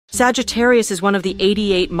Sagittarius is one of the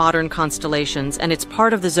 88 modern constellations, and it's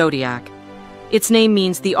part of the zodiac. Its name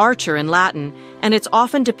means the archer in Latin, and it's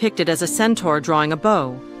often depicted as a centaur drawing a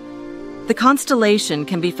bow. The constellation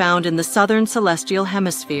can be found in the southern celestial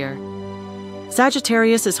hemisphere.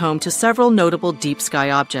 Sagittarius is home to several notable deep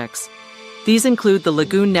sky objects. These include the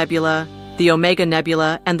Lagoon Nebula, the Omega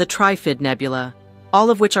Nebula, and the Trifid Nebula,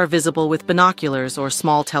 all of which are visible with binoculars or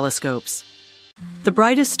small telescopes. The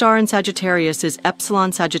brightest star in Sagittarius is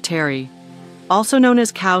Epsilon Sagittarii, also known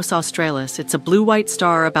as Caus Australis. It's a blue-white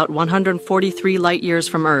star about 143 light-years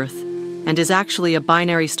from Earth, and is actually a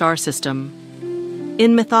binary star system.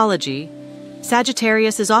 In mythology,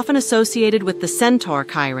 Sagittarius is often associated with the centaur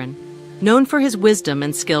Chiron, known for his wisdom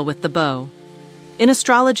and skill with the bow. In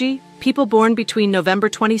astrology, people born between November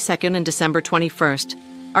 22nd and December 21st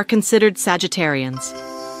are considered Sagittarians,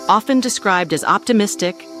 often described as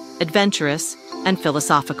optimistic, adventurous, and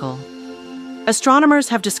philosophical. Astronomers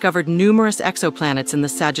have discovered numerous exoplanets in the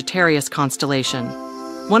Sagittarius constellation.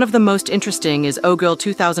 One of the most interesting is Ogul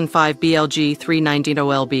 2005 BLG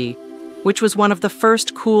 390LB, which was one of the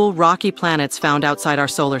first cool, rocky planets found outside our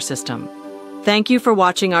solar system. Thank you for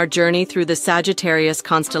watching our journey through the Sagittarius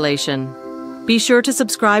constellation. Be sure to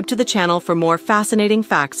subscribe to the channel for more fascinating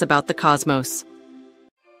facts about the cosmos.